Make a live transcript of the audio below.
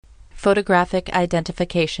Photographic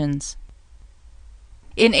identifications.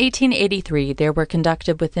 In 1883, there were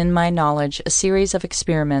conducted within my knowledge a series of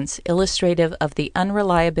experiments illustrative of the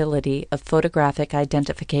unreliability of photographic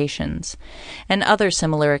identifications, and other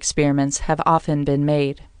similar experiments have often been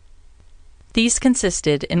made. These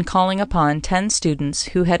consisted in calling upon 10 students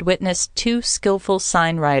who had witnessed 2 skillful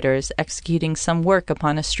sign writers executing some work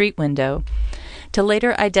upon a street window to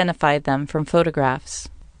later identify them from photographs.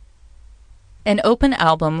 An open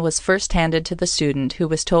album was first handed to the student, who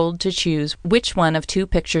was told to choose which one of 2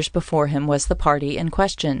 pictures before him was the party in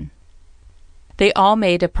question. They all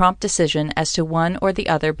made a prompt decision as to one or the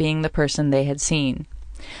other being the person they had seen,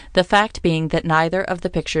 the fact being that neither of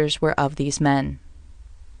the pictures were of these men.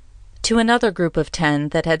 To another group of 10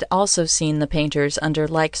 that had also seen the painters under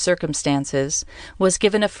like circumstances was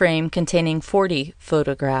given a frame containing 40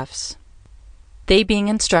 photographs, they being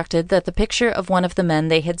instructed that the picture of one of the men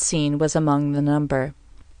they had seen was among the number.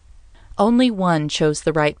 Only one chose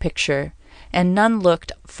the right picture, and none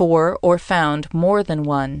looked for or found more than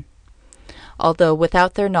one, although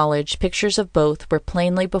without their knowledge pictures of both were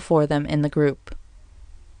plainly before them in the group.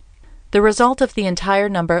 The result of the entire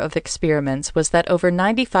number of experiments was that over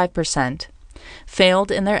 95%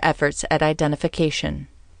 failed in their efforts at identification.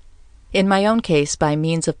 In my own case, by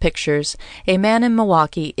means of pictures, a man in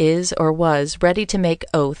Milwaukee is or was ready to make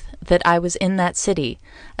oath that I was in that city,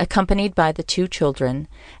 accompanied by the 2 children,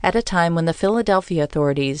 at a time when the Philadelphia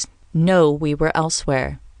authorities know we were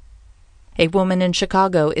elsewhere. A woman in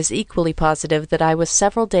Chicago is equally positive that I was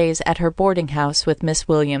several days at her boarding house with Miss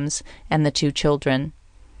Williams and the 2 children,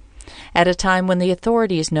 at a time when the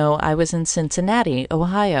authorities know I was in Cincinnati,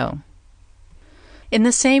 Ohio. In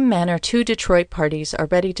the same manner, 2 Detroit parties are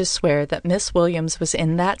ready to swear that Miss Williams was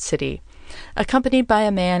in that city, accompanied by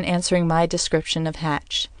a man answering my description of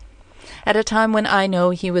Hatch, at a time when I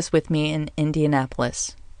know he was with me in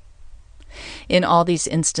Indianapolis. In all these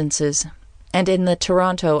instances, and in the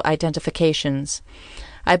Toronto identifications,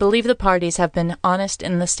 I believe the parties have been honest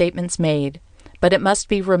in the statements made, but it must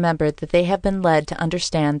be remembered that they have been led to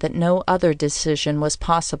understand that no other decision was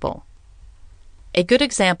possible. A good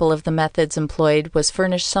example of the methods employed was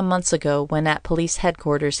furnished some months ago when at police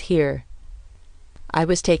headquarters here. I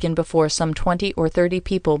was taken before some 20 or 30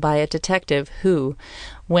 people by a detective who,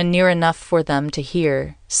 when near enough for them to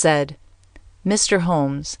hear, said, "Mr.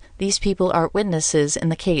 Holmes, these people are witnesses in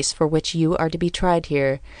the case for which you are to be tried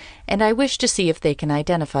here, and I wish to see if they can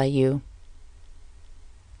identify you."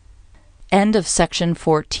 End of section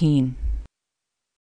 14.